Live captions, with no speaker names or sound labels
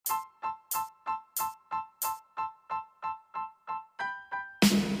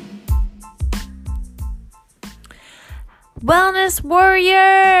Wellness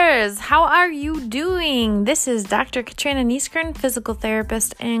warriors, how are you doing? This is Dr. Katrina Nieskern, physical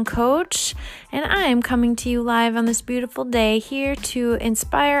therapist and coach, and I am coming to you live on this beautiful day here to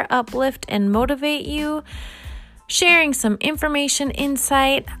inspire, uplift, and motivate you, sharing some information,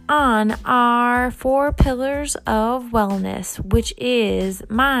 insight on our 4 pillars of wellness, which is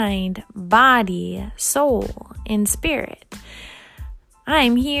mind, body, soul, and spirit.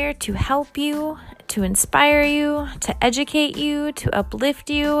 I'm here to help you, to inspire you, to educate you, to uplift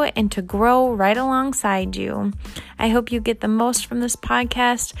you, and to grow right alongside you. I hope you get the most from this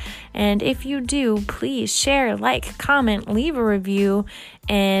podcast, and if you do, please share, like, comment, leave a review,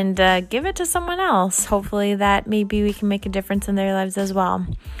 and give it to someone else. Hopefully that maybe we can make a difference in their lives as well.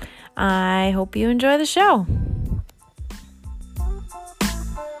 I hope you enjoy the show.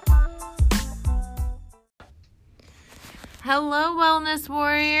 Hello, Wellness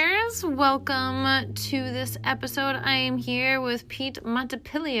Warriors. Welcome to this episode. I am here with Pete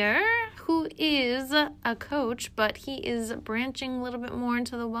Montepillier, who is a coach, but he is branching a little bit more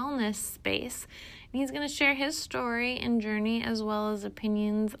into the wellness space. And he's going to share his story and journey as well as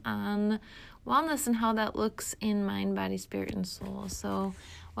opinions on wellness and how that looks in mind, body, spirit, and soul. So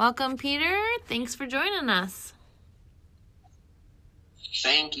welcome, Peter. Thanks for joining us.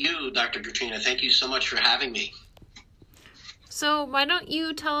 Thank you, Dr. Katrina. Thank you so much for having me. So why don't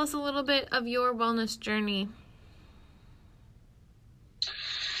you tell us a little bit of your wellness journey?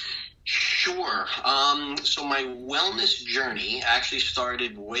 Sure. So my wellness journey actually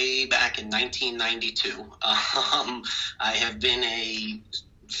started way back in 1992. I have been a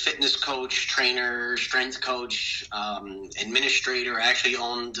fitness coach, trainer, strength coach, administrator. I actually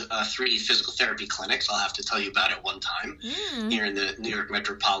owned 3 physical therapy clinics. I'll have to tell you about it one time here in the New York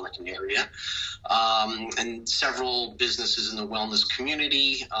metropolitan area. And several businesses in the wellness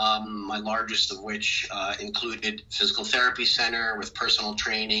community, my largest of which included physical therapy center with personal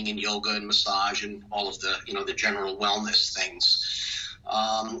training and yoga and massage and all of the, the general wellness things.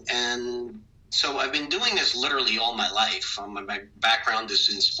 And so I've been doing this literally all my life. My background is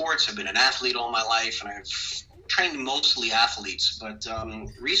in sports. I've been an athlete all my life, and I've trained mostly athletes. But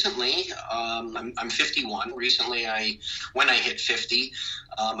recently, I'm 51. Recently, when I hit 50,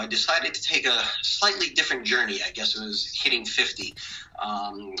 I decided to take a slightly different journey. I guess it was hitting 50.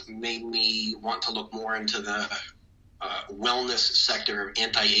 Made me want to look more into the wellness sector of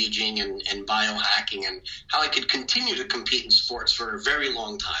anti-aging and biohacking and how I could continue to compete in sports for a very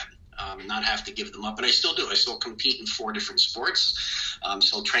long time. Not have to give them up. And I still do. I still compete in 4 different sports,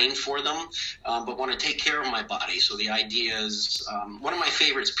 still train for them, but want to take care of my body. So the idea is, one of my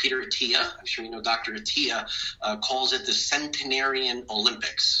favorites, Peter Attia, I'm sure you know Dr. Attia, calls it the Centenarian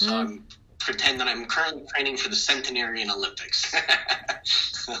Olympics. Pretend that I'm currently training for the Centenarian Olympics.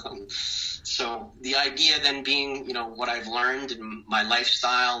 So the idea then being, what I've learned in my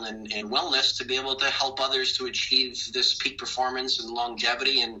lifestyle and wellness to be able to help others to achieve this peak performance and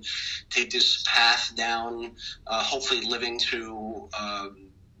longevity and take this path down, hopefully living to, a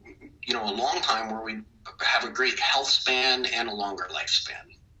long time where we have a great health span and a longer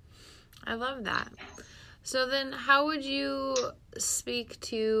lifespan. I love that. So then how would you speak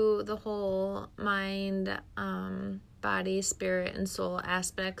to the whole mind, body, spirit, and soul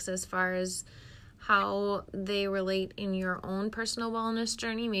aspects as far as how they relate in your own personal wellness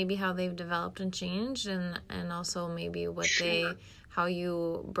journey, maybe how they've developed and changed, and also maybe how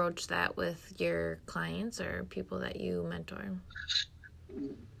you broach that with your clients or people that you mentor?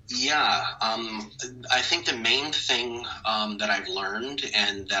 Yeah, I think the main thing that I've learned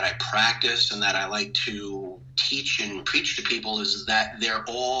and that I practice and that I like to teach and preach to people is that they're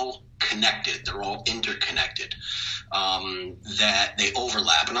all connected. They're all interconnected, that they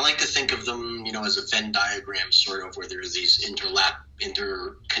overlap. And I like to think of them, as a Venn diagram, sort of, where there's these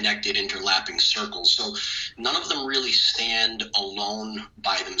interconnected, interlapping circles. So none of them really stand alone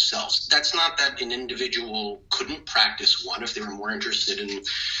by themselves. That's not that an individual couldn't practice one if they were more interested in,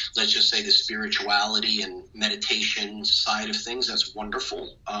 let's just say, the spirituality and meditation side of things. That's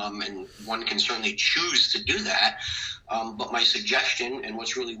wonderful. And one can certainly choose to do that. But my suggestion, and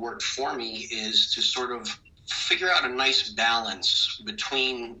what's really worked for me, is to sort of figure out a nice balance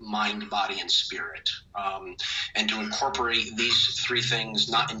between mind, body, and spirit, and to incorporate these 3 things,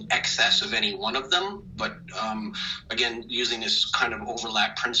 not in excess of any one of them, but again, using this kind of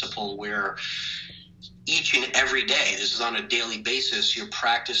overlap principle where each and every day, this is on a daily basis, you're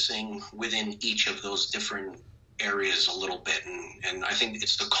practicing within each of those different areas a little bit. And I think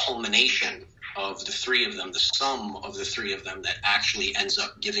it's the culmination of the 3 of them, the sum of the 3 of them, that actually ends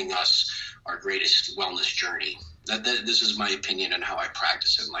up giving us our greatest wellness journey. This is my opinion and how I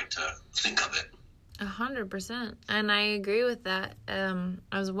practice it and like to think of it. 100%. And I agree with that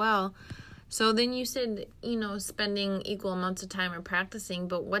as well. So then you said, spending equal amounts of time or practicing,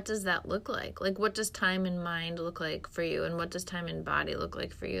 but what does that look like? Like, what does time in mind look like for you? And what does time in body look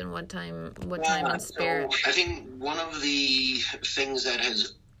like for you? And what time in spirit? So I think one of the things that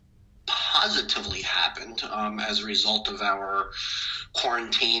has positively happened as a result of our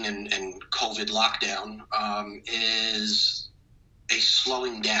quarantine and COVID lockdown is a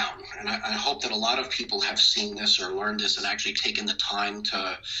slowing down. And I hope that a lot of people have seen this or learned this and actually taken the time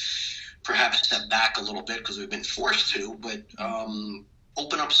to perhaps step back a little bit because we've been forced to, but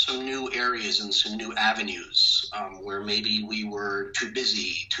open up some new areas and some new avenues where maybe we were too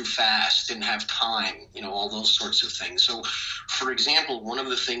busy, too fast, didn't have time, all those sorts of things. So, for example, one of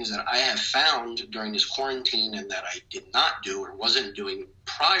the things that I have found during this quarantine and that I did not do or wasn't doing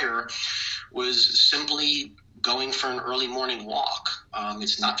prior was simply going for an early morning walk.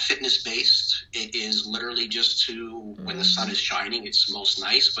 It's not fitness based. It is literally just to, when the sun is shining, it's most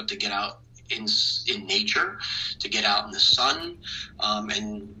nice, but to get out in nature, to get out in the sun,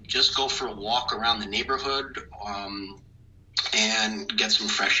 and just go for a walk around the neighborhood, and get some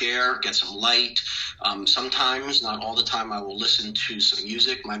fresh air, get some light. Sometimes, not all the time, I will listen to some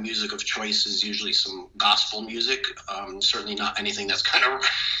music. My music of choice is usually some gospel music. Certainly not anything that's kind of,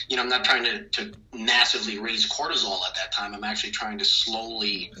 I'm not trying to massively raise cortisol at that time. I'm actually trying to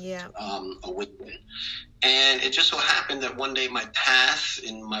slowly awaken. And it just so happened that one day my path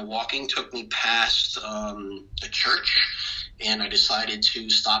in my walking took me past the church. And I decided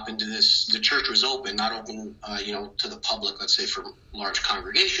to stop into this. The church was open, not open, to the public, let's say for large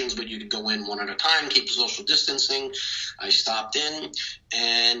congregations, but you could go in one at a time, keep social distancing. I stopped in,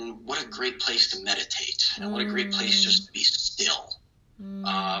 and what a great place to meditate. And what a great place just to be still,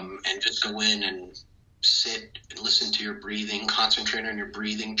 and just go in and sit and listen to your breathing, concentrate on your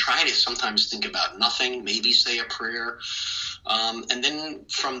breathing. Try to sometimes think about nothing, maybe say a prayer. And then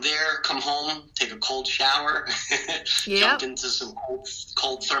from there, come home, take a cold shower, jump into some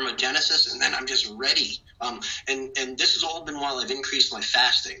cold thermogenesis, and then I'm just ready. And this has all been while I've increased my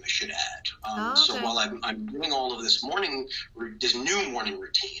fasting, I should add. So while I'm doing all of this new morning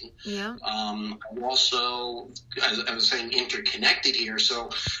routine, I'm also, as I was saying, interconnected here.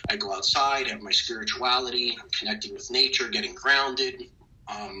 So I go outside, have my spirituality, I'm connecting with nature, getting grounded,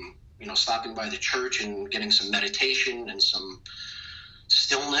 stopping by the church and getting some meditation and some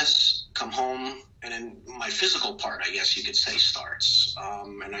stillness, come home, and then my physical part, I guess you could say, starts.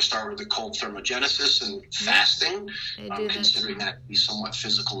 And I start with the cold thermogenesis and fasting, considering that to be somewhat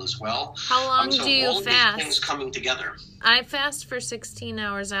physical as well. How long do you all fast? These things coming together. I fast for 16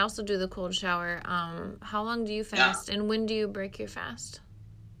 hours. I also do the cold shower. How long do you fast, and when do you break your fast?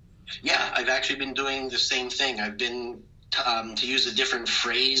 Yeah, I've actually been doing the same thing. I've been to use a different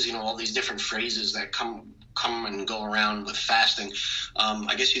phrase, all these different phrases that come and go around with fasting.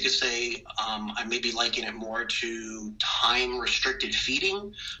 I guess you could say I maybe liken it more to time-restricted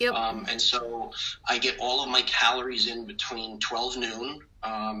feeding. Yep. And so I get all of my calories in between 12 noon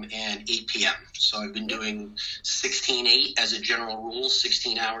and 8 p.m. So I've been doing 16-8 as a general rule,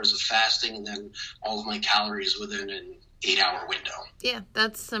 16 hours of fasting, and then all of my calories within an 8-hour window. Yeah,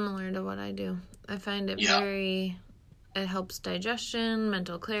 that's similar to what I do. I find it it helps digestion,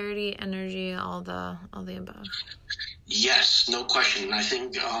 mental clarity, energy, all the above. Yes, no question. I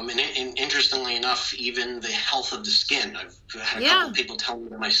think, and interestingly enough, even the health of the skin. I've had a couple of people tell me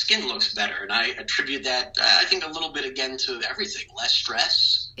that my skin looks better, and I attribute that, I think, a little bit again to everything. Less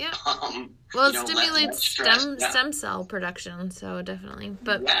stress. Yeah. Well, it stimulates stem cell production, so definitely.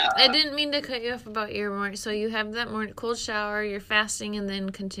 But I didn't mean to cut you off about your morning. So you have that morning cold shower, you're fasting, and then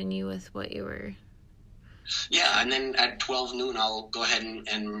continue with what you were. Yeah, and then at 12 noon, I'll go ahead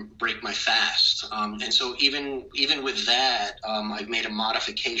and break my fast. And so even with that, I've made a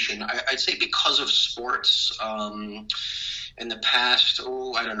modification. I'd say because of sports, in the past,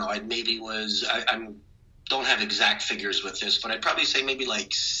 I don't know, I don't have exact figures with this, but I'd probably say maybe like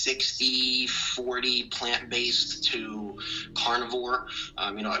 60-40 plant-based to carnivore.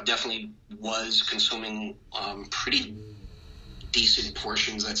 I definitely was consuming pretty decent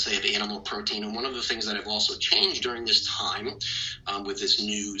portions, let's say, of animal protein. And one of the things that I've also changed during this time with this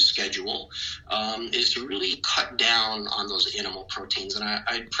new schedule is to really cut down on those animal proteins. And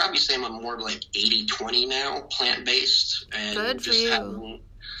I'd probably say I'm more like 80-20 now, plant-based. And good for you.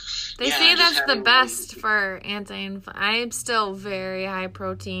 They say that's the best for I'm still very high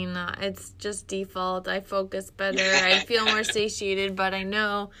protein. It's just default. I focus better. I feel more satiated, but I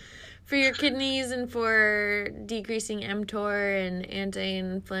know for your kidneys and for decreasing mTOR and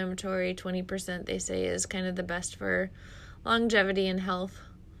anti-inflammatory, 20% they say is kind of the best for longevity and health.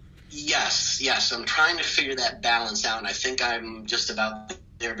 Yes. I'm trying to figure that balance out, and I think I'm just about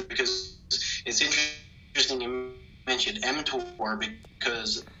there, because it's interesting you mentioned mTOR,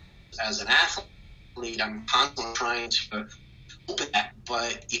 because as an athlete, I'm constantly trying to open that,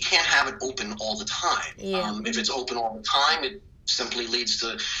 but you can't have it open all the time. Yeah. If it's open all the time, it simply leads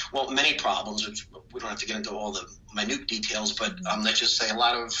to, well, many problems, which we don't have to get into all the minute details, but let's just say a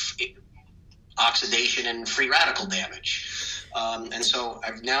lot of oxidation and free radical damage. And so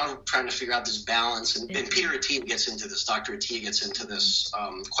I'm now trying to figure out this balance, and Peter Attia gets into this, Dr. Attia gets into this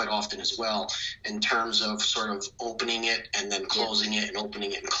quite often as well, in terms of sort of opening it and then closing it and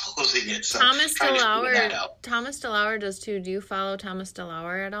opening it and closing it. So Thomas DeLauer does too. Do you follow Thomas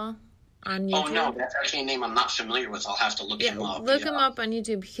DeLauer at all on YouTube? Oh, no, that's actually a name I'm not familiar with. I'll have to look him up. Look him up on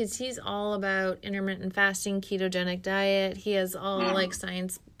YouTube, because he's all about intermittent fasting, ketogenic diet. He has all like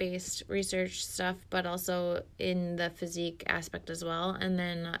science-based research stuff, but also in the physique aspect as well. And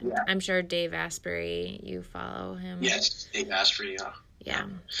then I'm sure Dave Asprey, you follow him. Yes, Dave Asprey, Yeah,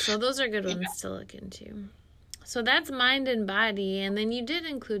 so those are good ones to look into. So that's mind and body, and then you did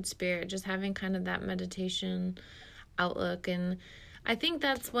include spirit, just having kind of that meditation outlook. And I think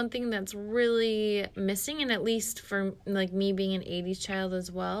that's one thing that's really missing, and at least for like me being an 80s child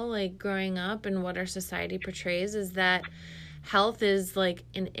as well, like growing up and what our society portrays is that health is like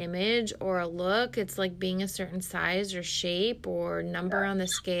an image or a look. It's like being a certain size or shape or number on the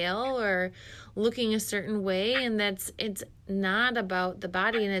scale or looking a certain way, and it's not about the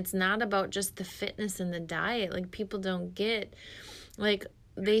body, and it's not about just the fitness and the diet. Like, people don't get, like,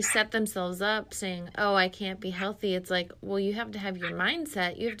 they set themselves up saying, oh, I can't be healthy. It's like, well, you have to have your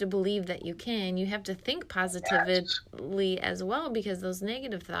mindset. You have to believe that you can. You have to think positively as well, because those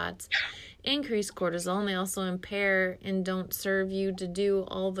negative thoughts increase cortisol, and they also impair and don't serve you to do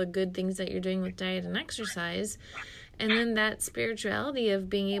all the good things that you're doing with diet and exercise. And then that spirituality of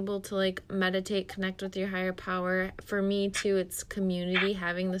being able to like meditate, connect with your higher power. For me too, it's community,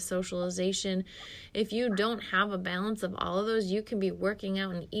 having the socialization. If you don't have a balance of all of those, you can be working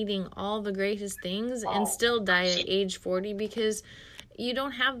out and eating all the greatest things and still die at age 40, because you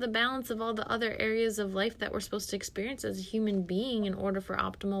don't have the balance of all the other areas of life that we're supposed to experience as a human being in order for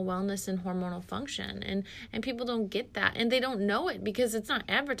optimal wellness and hormonal function. And people don't get that, and they don't know it because it's not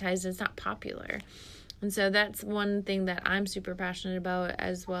advertised, it's not popular. And so that's one thing that I'm super passionate about,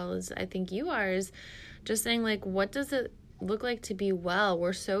 as well as I think you are, is just saying, like, what does it look like to be well?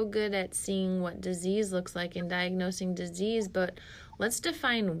 We're so good at seeing what disease looks like and diagnosing disease, but let's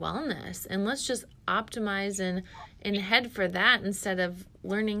define wellness, and let's just optimize and head for that instead of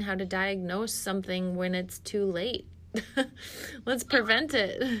learning how to diagnose something when it's too late. Let's prevent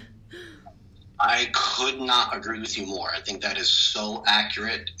it. I could not agree with you more. I think that is so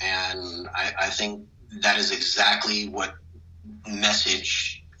accurate, and I think that is exactly what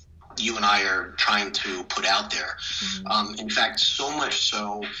message you and I are trying to put out there. In fact, so much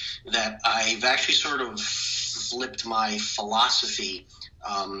so that I've actually sort of flipped my philosophy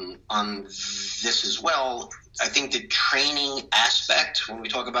on this as well. I think the training aspect, when we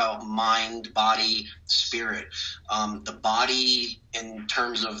talk about mind, body, spirit, the body in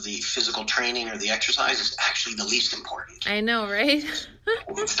terms of the physical training or the exercise is actually the least important. I know, right?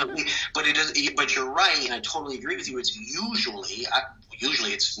 But you're right, and I totally agree with you. It's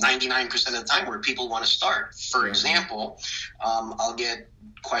usually it's 99% of the time where people want to start. For example, I'll get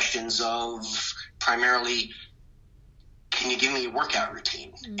questions of primarily, can you give me a workout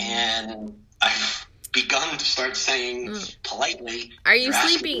routine? And I've begun to start saying politely, are you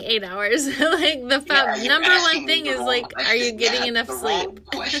sleeping 8 hours? Like, the number one thing is like, are you getting enough sleep?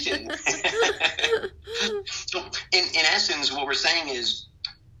 Question. So in essence, what we're saying is,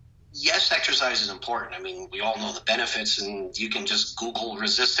 yes, exercise is important. I mean, we all know the benefits, and you can just Google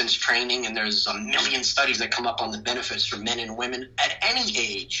resistance training, and there's a million studies that come up on the benefits for men and women at any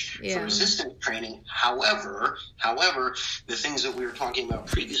age for resistance training. However, the things that we were talking about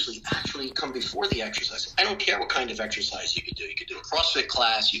previously actually come before the exercise. I don't care what kind of exercise you could do. You could do a CrossFit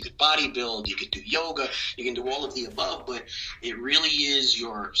class, you could bodybuild, you could do yoga, you can do all of the above, but it really is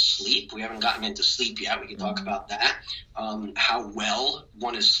your sleep. We haven't gotten into sleep yet. We can talk about that. How well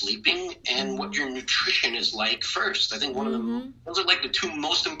one is sleeping, and what your nutrition is like first. I think one of them, those are like the two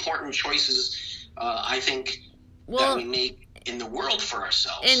most important choices, I think, that we make in the world for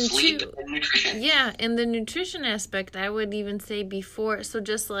ourselves, sleep and nutrition. Yeah, and the nutrition aspect, I would even say before, so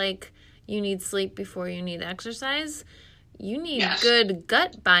just like you need sleep before you need exercise, you need Yes. good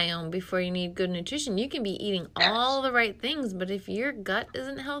gut biome before you need good nutrition. You can be eating all the right things, but if your gut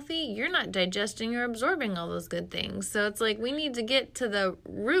isn't healthy, you're not digesting or absorbing all those good things. So it's like we need to get to the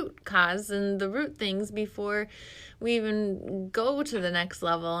root cause and the root things before we even go to the next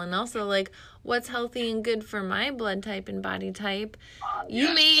level. And also, like, what's healthy and good for my blood type and body type.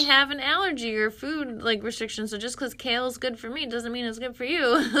 You may have an allergy or food like restriction, so just because kale is good for me doesn't mean it's good for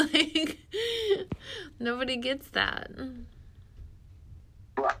you. Like, nobody gets that.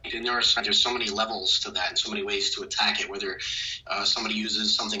 Right, and there's so many levels to that and so many ways to attack it, whether somebody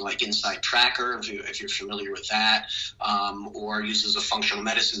uses something like Inside Tracker, if you're familiar with that, or uses a functional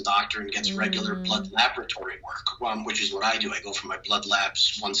medicine doctor and gets regular blood laboratory work, which is what I do. I go for my blood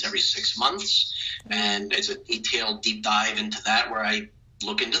labs once every 6 months, and it's a detailed deep dive into that where I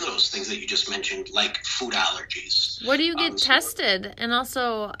look into those things that you just mentioned, like food allergies. Where do you get tested? And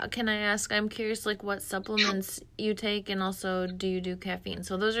also, can I ask, I'm curious, like, what supplements you take, and also, do you do caffeine?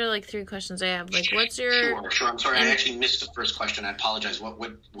 So those are, like, 3 questions I have. Like, what's your... Sure. I'm sorry, I actually missed the first question. I apologize.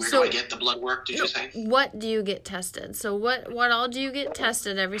 Where do I get the blood work, did you say? What do you get tested? So what all do you get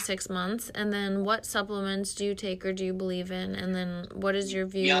tested every 6 months? And then what supplements do you take or do you believe in? And then what is your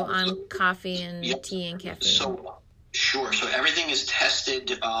view on coffee and tea and caffeine? Sure. So everything is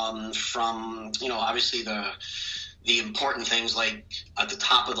tested from, obviously the important things, like at the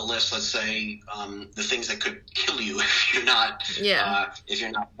top of the list, let's say the things that could kill you if you're not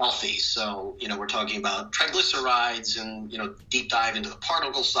healthy. So, we're talking about triglycerides and, deep dive into the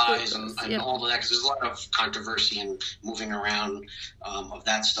particle size and all of that, because there's a lot of controversy and moving around of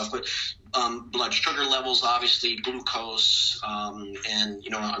that stuff. But blood sugar levels, obviously, glucose, and,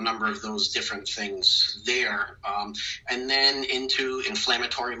 a number of those different things there. And then into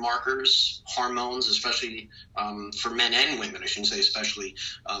inflammatory markers, hormones, especially for men and women, I shouldn't say especially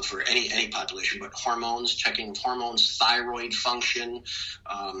for any population, but hormones, checking hormones, thyroid function,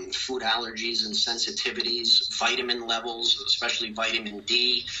 food allergies and sensitivities, vitamin levels, especially vitamin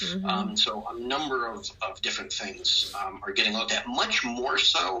D. So a number of different things are getting looked at, much more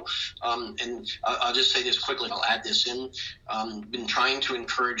so. And I'll just say this quickly, I'll add this in. Been trying to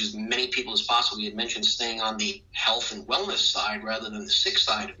encourage as many people as possible. You had mentioned staying on the health and wellness side rather than the sick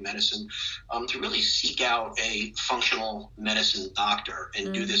side of medicine, to really seek out a functional medicine doctor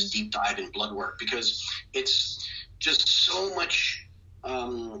and do this deep dive in blood work, because it's just so much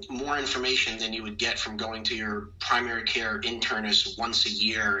more information than you would get from going to your primary care internist once a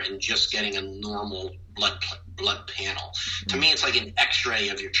year and just getting a normal blood panel. To me, it's like an x-ray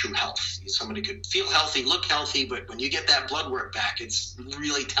of your true health. Somebody could feel healthy, look healthy, but when you get that blood work back, it's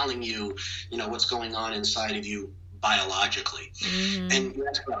really telling you, what's going on inside of you biologically. And you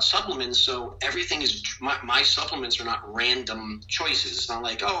asked about supplements, so everything is, my supplements are not random choices. It's not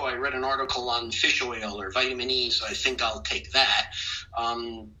like, I read an article on fish oil or vitamin E, so I think I'll take that.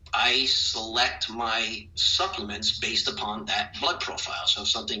 I select my supplements based upon that blood profile. So if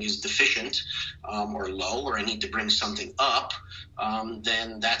something is deficient or low, or I need to bring something up,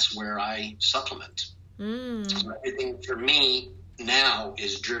 then that's where I supplement. So everything for me now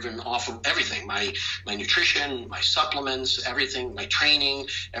is driven off of everything. My nutrition, my supplements, everything, my training,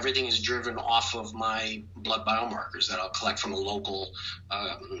 everything is driven off of my blood biomarkers that I'll collect from a local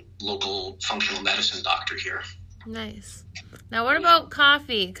functional medicine doctor here. Nice. Now, what about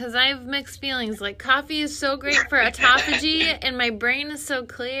coffee? Because I have mixed feelings. Like, coffee is so great for autophagy, and my brain is so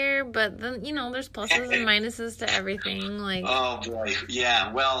clear, but then, there's pluses and minuses to everything. Like, oh, boy.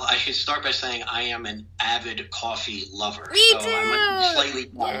 Yeah. Well, I should start by saying I am an avid coffee lover. Me too.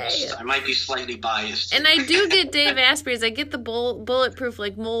 I might be slightly biased. And I do get Dave Asprey's. I get the bulletproof,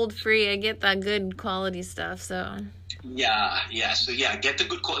 like, mold-free. I get that good quality stuff, so... Yeah. So get the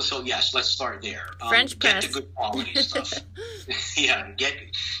good quality. So yes, let's start there. French press. Get the good quality stuff.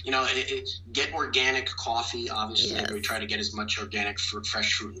 Get organic coffee. Obviously, we try to get as much organic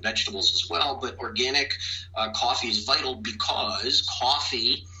fresh fruit and vegetables as well. But organic coffee is vital, because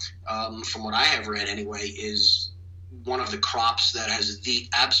coffee, from what I have read anyway, is one of the crops that has the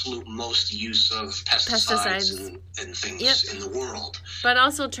absolute most use of pesticides. And things in the world. But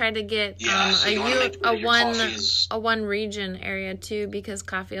also try to get a one region area too, because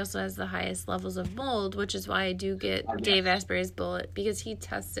coffee also has the highest levels of mold, which is why I do get Dave Asprey's bullet, because he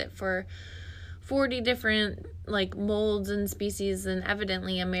tests it for 40 different molds and species, and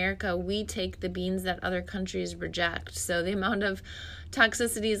evidently America, we take the beans that other countries reject. So the amount of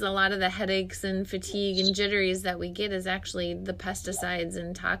toxicities, a lot of the headaches and fatigue and jitteries that we get is actually the pesticides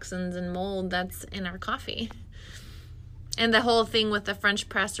and toxins and mold that's in our coffee. And the whole thing with the French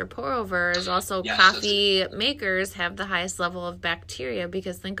press or pour over is also Yes, coffee makers have the highest level of bacteria,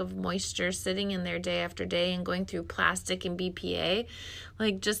 because think of moisture sitting in there day after day and going through plastic and BPA.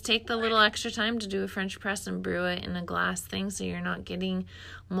 Like, just take the little extra time to do a French press and brew it in a glass thing, so you're not getting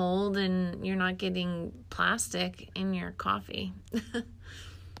mold and you're not getting plastic in your coffee.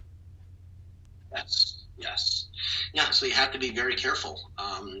 Yes. Yeah, so you have to be very careful,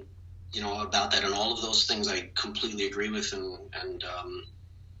 about that, and all of those things I completely agree with, and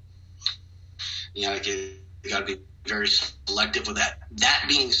you got to be very selective with that. That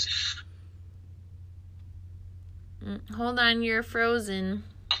being Hold on, you're frozen.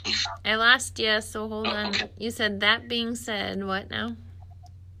 I lost you, so hold on. Okay. You said, that being said, what now?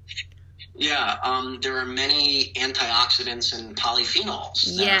 Yeah, there are many antioxidants and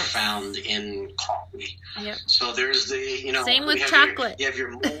polyphenols that are found in coffee. Yep. So there's the, same with chocolate. You have your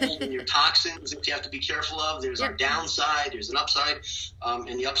mold and your toxins that you have to be careful of. There's our downside. There's an upside.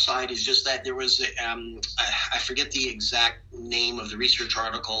 And the upside is just that there was, I forget the exact name of the research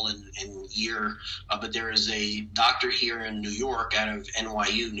article and year, but there is a doctor here in New York out of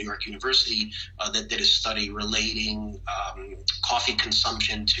NYU, New York University, that did a study relating coffee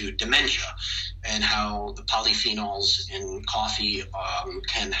consumption to dementia, and how the polyphenols in coffee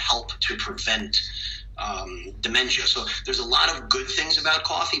can help to prevent dementia. So there's a lot of good things about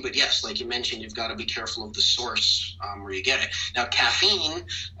coffee, but yes, like you mentioned, you've got to be careful of the source where you get it. Now, caffeine,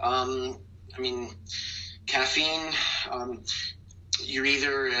 you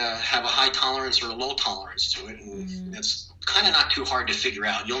either have a high tolerance or a low tolerance to it, and that's kind of not too hard to figure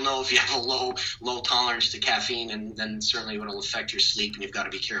out. You'll know if you have a low tolerance to caffeine, and then certainly it'll affect your sleep, and you've got to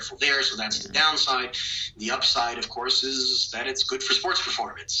be careful there. So that's the downside. The upside, of course, is that it's good for sports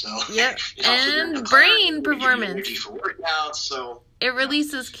performance. So and brain performance. Energy for workouts. So it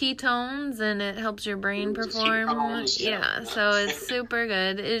releases ketones and it helps your brain perform. Ketones, so it's super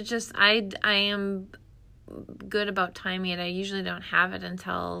good. It's just I am good about timing it. I usually don't have it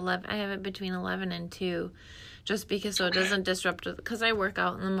until 11. I have it between 11 and 2. Just because it doesn't disrupt, because I work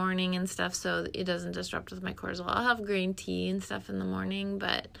out in the morning and stuff, so it doesn't disrupt with my cortisol. I'll have green tea and stuff in the morning,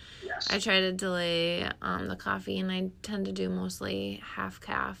 but I try to delay the coffee, and I tend to do mostly half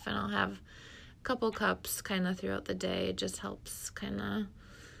calf, and I'll have a couple cups kind of throughout the day. It just helps kind of,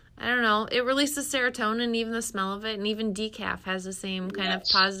 I don't know, it releases serotonin, even the smell of it, and even decaf has the same kind of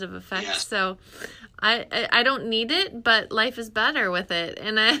positive effects. So I don't need it, but life is better with it,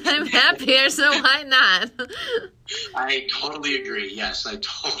 and I'm happier, so why not? I totally agree. Yes, I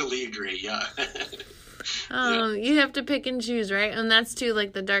totally agree. Yeah. You have to pick and choose, right? And that's too,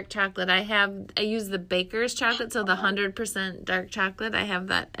 like the dark chocolate. I use the baker's chocolate, so the 100% dark chocolate. I have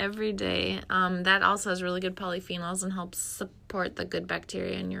that every day. That also has really good polyphenols and helps support the good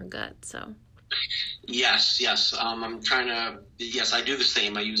bacteria in your gut. So. Yes. I'm trying to. Yes, I do the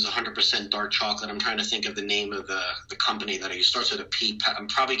same. I use 100% dark chocolate. I'm trying to think of the name of the company that I use. Starts with a P. I'm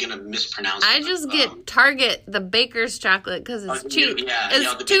probably going to mispronounce it. I just get Target, the baker's chocolate, because it's cheap.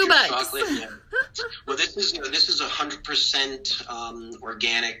 It's $2. Chocolate, yeah. Well, this is 100%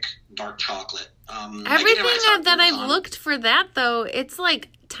 organic dark chocolate. Everything that I've looked for that, though, it's like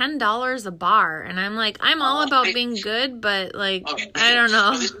 $10 a bar, and I'm like, I'm all about being good, but like, I don't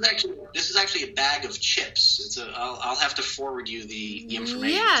know. Well, this is actually a bag of chips. I'll have to forward you the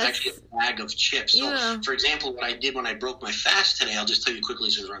information. Yes. It's actually a bag of chips. So, for example, what I did when I broke my fast today, I'll just tell you quickly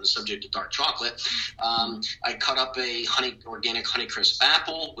since we're on the subject of dark chocolate. I cut up a organic Honeycrisp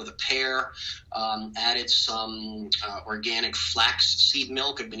apple with a pear, added some organic flaxseed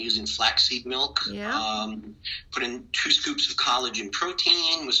milk. I've been using flaxseed milk. Put in 2 scoops of collagen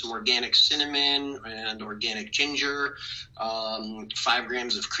protein with some organic cinnamon and organic ginger, 5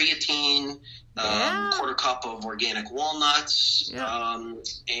 grams of creatine, quarter cup of organic walnuts,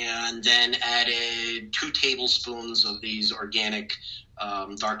 and then added 2 tablespoons of these organic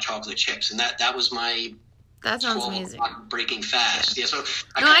dark chocolate chips. And that was my That sounds amazing. Breaking fast. Yeah. So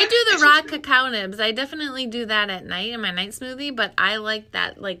I do the raw cacao nibs. I definitely do that at night in my night smoothie, but I like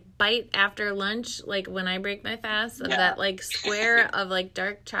that like bite after lunch, like when I break my fast, of that like square of like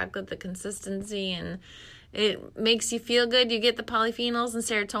dark chocolate, the consistency, and it makes you feel good. You get the polyphenols and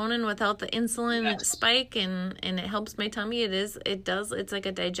serotonin without the insulin spike, and it helps my tummy. It's like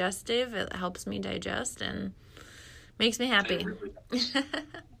a digestive. It helps me digest and makes me happy.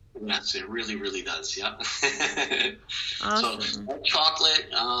 Yes, it really, really does. Yeah. Awesome. So chocolate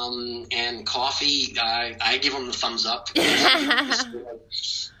and coffee, I give them the thumbs up.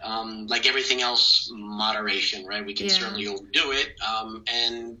 Like everything else, moderation, right? We can certainly overdo it.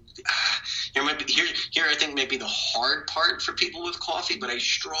 And there might here I think maybe the hard part for people with coffee, but I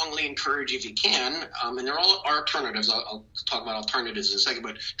strongly encourage, if you can, and there are alternatives. I'll talk about alternatives in a second,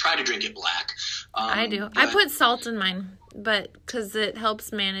 but try to drink it black. I do. I put salt in mine, but because it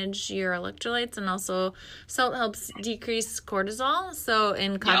helps manage your electrolytes, and also salt helps decrease cortisol. So,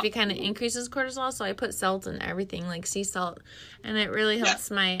 and coffee kind of increases cortisol. So I put salt in everything, like sea salt, and it really helps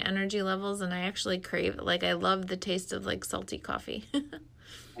my energy levels. And I actually crave it. Like, I love the taste of like salty coffee.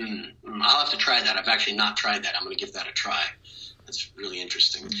 I'll have to try that. I've actually not tried that. I'm going to give that a try. That's really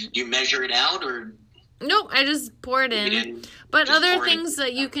interesting. Do you measure it out, or? Nope, I just pour it in. But other things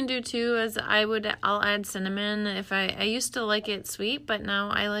that you can do too is I'll add cinnamon. If I used to like it sweet, but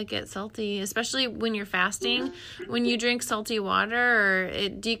now I like it salty, especially when you're fasting. When you drink salty water, or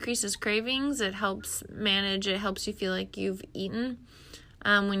it decreases cravings, it helps you feel like you've eaten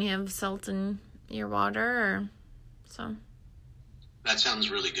when you have salt in your water, so. That sounds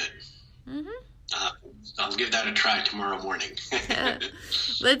really good. I'll give that a try tomorrow morning.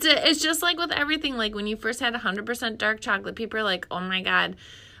 It's just like with everything. Like when you first had 100% dark chocolate, people are like, "Oh my God,"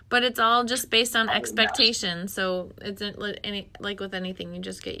 but it's all just based on expectation. So it's like with anything, you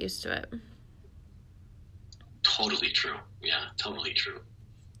just get used to it. Totally true. Yeah, totally true.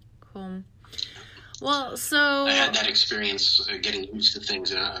 Cool. Well, so I had that experience getting used to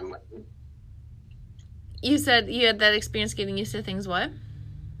things, and you said you had that experience getting used to things. What?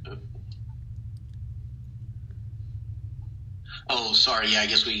 Oh, sorry. Yeah, I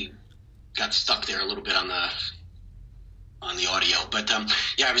guess we got stuck there a little bit on the audio. But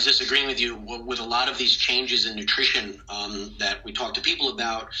I was just agreeing with you with a lot of these changes in nutrition that we talk to people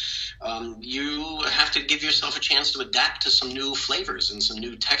about. You have to give yourself a chance to adapt to some new flavors and some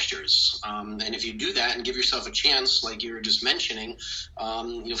new textures. And if you do that and give yourself a chance, like you were just mentioning,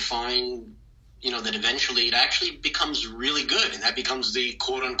 you'll find that eventually it actually becomes really good, and that becomes the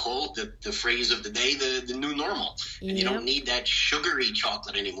quote unquote, the phrase of the day, the new normal. And you don't need that sugary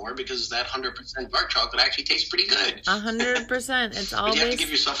chocolate anymore, because that 100% dark chocolate actually tastes pretty good. 100%. It's all but you have to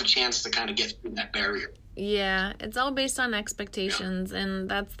give yourself a chance to kind of get through that barrier. Yeah, it's all based on expectations, and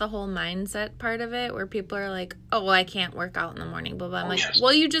that's the whole mindset part of it, where people are like, "Oh, well, I can't work out in the morning," blah blah. I'm like,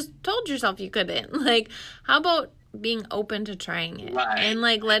 well, you just told yourself you couldn't. Like, how about being open to trying it, and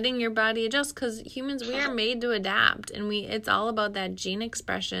like letting your body adjust, because humans, we are made to adapt, and it's all about that gene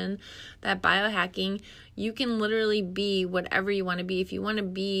expression, that biohacking. You can literally be whatever you want to be. If you want to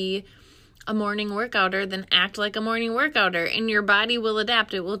be a morning workouter, then act like a morning workouter, and your body will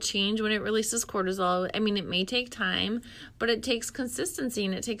adapt. It will change when it releases cortisol. I mean, it may take time, but it takes consistency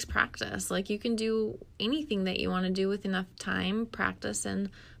and it takes practice. Like, you can do anything that you want to do with enough time, practice, and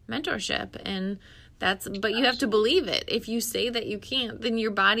mentorship. And but you have to believe it. If you say that you can't, then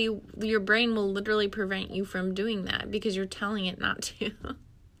your brain will literally prevent you from doing that, because you're telling it not to.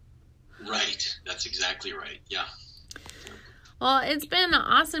 Right. That's exactly right. Yeah. Well, it's been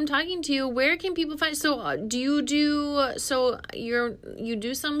awesome talking to you. Where can people find? So you do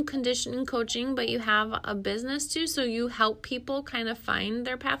some conditioning coaching, but you have a business too. So you help people kind of find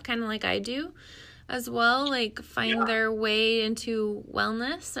their path, kind of like I do as well, like find their way into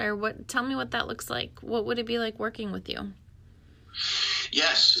wellness, or what? Tell me what that looks like. What would it be like working with you?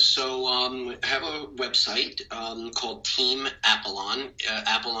 Yes. So I have a website called Team Apollon.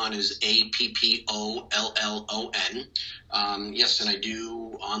 Apollon is APPOLLON. Yes, and I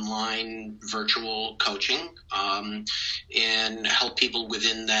do online virtual coaching and help people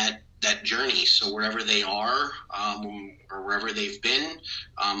within that journey. So wherever they are or wherever they've been,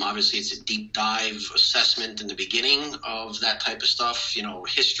 obviously it's a deep dive assessment in the beginning of that type of stuff,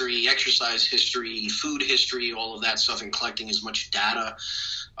 history, exercise history, food history, all of that stuff, and collecting as much data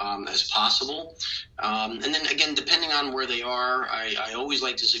as possible. And then again, depending on where they are, I always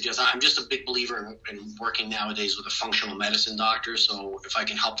like to suggest, I'm just a big believer in working nowadays with a functional medicine doctor. So if I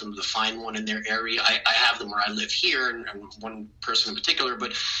can help them to find one in their area, I have them where I live here, and one person in particular,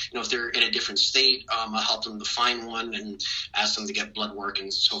 but if they're in a different state, I'll help them to find one and ask them to get blood work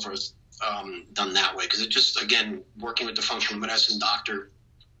and so forth done that way. Because it just, again, working with the functional medicine doctor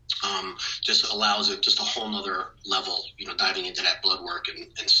just allows it just a whole nother level, diving into that blood work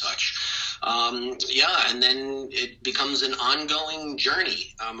and such. And then it becomes an ongoing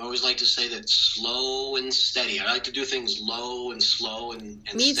journey. I always like to say that slow and steady. I like to do things low and slow and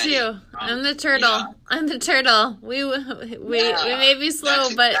Me steady. Me too. I'm the turtle. Yeah. I'm the turtle. We may be slow,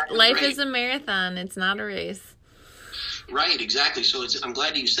 but exactly life is a marathon. It's not a race. Right, exactly. So I'm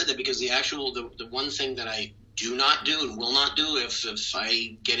glad you said that, because the one thing that I do not do and will not do if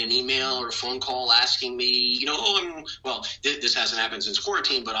I get an email or a phone call asking me, this hasn't happened since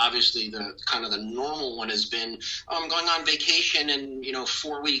quarantine, but obviously the kind of the normal one has been, I'm going on vacation in,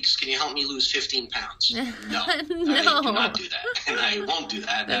 4 weeks. Can you help me lose 15 pounds? No, No. I do not do that. And I won't do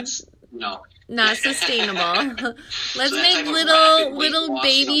that. That's, not sustainable. Let's so make little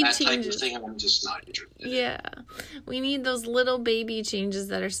baby changes. I'm just not interested. Yeah. We need those little baby changes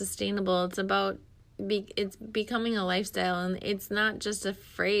that are sustainable. It's about it's becoming a lifestyle, and it's not just a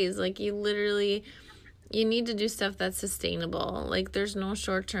phrase. Like, you need to do stuff that's sustainable. Like, there's no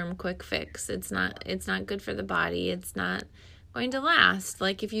short-term quick fix. It's not good for the body. It's not going to last.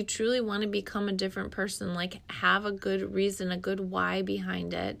 Like, if you truly want to become a different person, like, have a good reason, a good why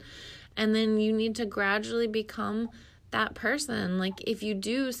behind it. And then you need to gradually become that person. Like, if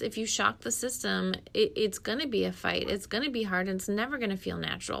you shock the system, it's going to be a fight. It's going to be hard. And it's never going to feel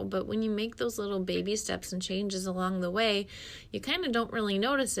natural. But when you make those little baby steps and changes along the way, you kind of don't really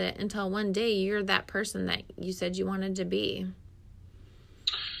notice it until one day you're that person that you said you wanted to be.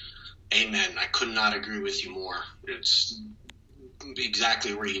 Amen. I could not agree with you more. It's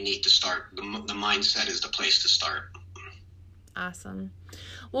exactly where you need to start. The mindset is the place to start. Awesome.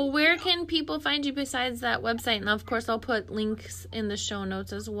 Well, where can people find you besides that website? And of course, I'll put links in the show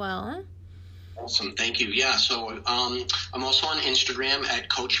notes as well. Awesome. Thank you. Yeah. So I'm also on Instagram at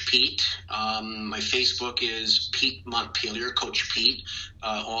Coach Pete. My Facebook is Pete Montpelier, Coach Pete.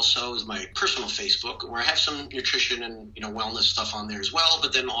 Also is my personal Facebook, where I have some nutrition and wellness stuff on there as well.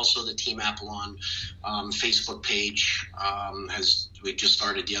 But then also the Team Apollon Facebook page we just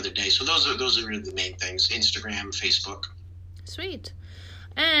started the other day. So those are really the main things: Instagram, Facebook. Sweet.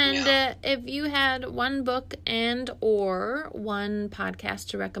 And if you had one book and or one podcast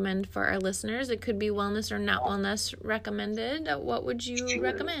to recommend for our listeners, it could be wellness or not wellness recommended. What would you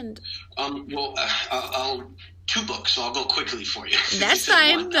recommend? I'll 2 books, so I'll go quickly for you. That's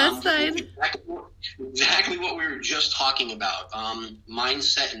fine. That's fine. Exactly what we were just talking about.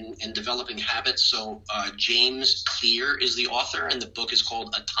 Mindset and developing habits. So James Clear is the author, and the book is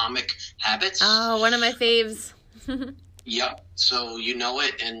called Atomic Habits. Oh, one of my faves. Yep. So you know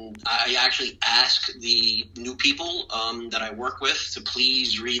it, and I actually ask the new people that I work with to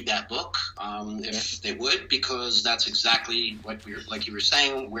please read that book if they would, because that's exactly what like you were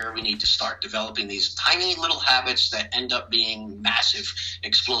saying, where we need to start developing these tiny little habits that end up being massive,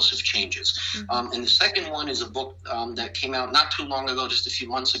 explosive changes. Mm-hmm. And the second one is a book that came out not too long ago, just a few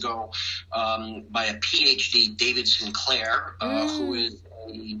months ago, by a PhD, David Sinclair, who is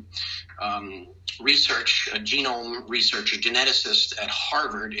a genome researcher, geneticist at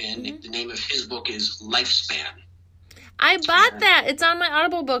Harvard, and the name of his book is Lifespan. I bought that. It's on my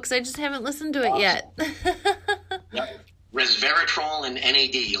Audible books. I just haven't listened to it yet. Yep. Resveratrol and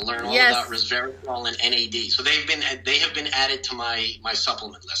NAD. You'll learn all about resveratrol and NAD. So they have been added to my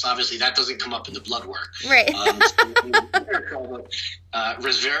supplement list. Obviously, that doesn't come up in the blood work. Right.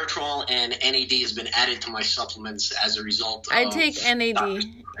 Resveratrol and NAD has been added to my supplements as a result of... I take NAD.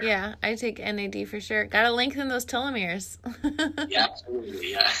 Yeah, I take NAD for sure. Got to lengthen those telomeres. Yeah,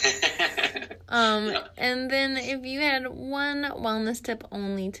 absolutely. Yeah. And then if you had one wellness tip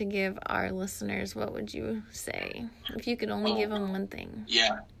only to give our listeners, what would you say? If you could only give them one thing.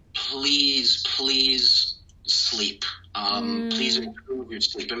 Yeah. Please sleep. Please improve your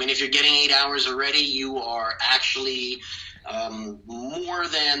sleep. I mean, if you're getting 8 hours already, you are actually more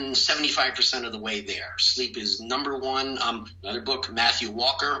than 75% of the way there. Sleep is number one. Another book, Matthew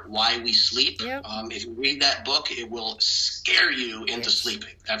Walker, Why We Sleep. Yep. If you read that book, it will scare you into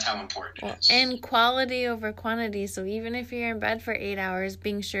sleeping. That's how important it is. And quality over quantity. So even if you're in bed for 8 hours,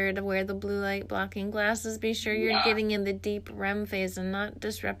 being sure to wear the blue light blocking glasses. Be sure you're getting in the deep REM phase and not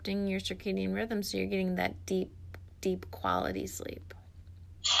disrupting your circadian rhythm, so you're getting that deep quality sleep.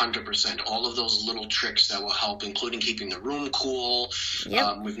 100%. All of those little tricks that will help, including keeping the room cool.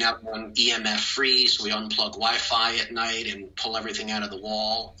 Yep. We've now gone EMF free, so we unplug Wi-Fi at night and pull everything out of the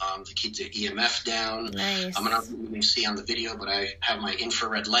wall to keep the EMF down. Nice. I'm not really see on the video, but I have my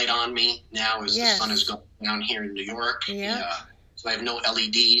infrared light on me now as the sun is going down here in New York. Yep. So I have no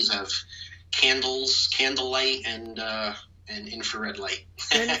LEDs. I have candlelight, and infrared light.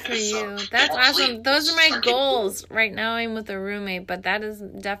 Good for you. That's awesome. Those are my goals. Right now I'm with a roommate, but that is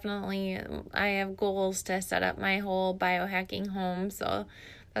definitely, I have goals to set up my whole biohacking home. So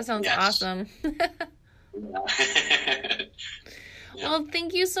that sounds awesome. Well,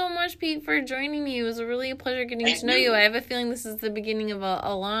 thank you so much, Pete, for joining me. It was really a pleasure getting to know you. I have a feeling this is the beginning of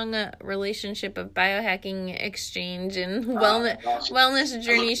a long relationship of biohacking exchange and wellness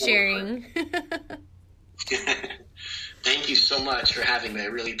journey sharing. Thank you so much for having me. I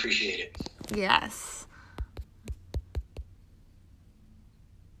really appreciate it. Yes.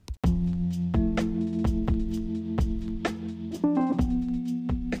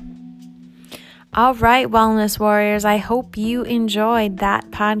 All right, Wellness Warriors, I hope you enjoyed that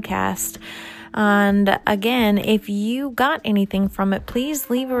podcast. And again, if you got anything from it, please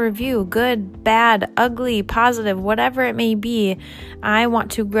leave a review. Good, bad, ugly, positive, whatever it may be. I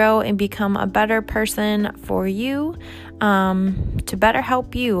want to grow and become a better person for you, to better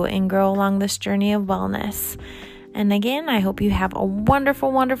help you and grow along this journey of wellness. And again, I hope you have a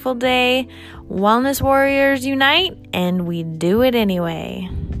wonderful, wonderful day. Wellness Warriors unite, and we do it anyway.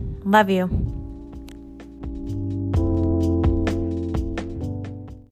 Love you.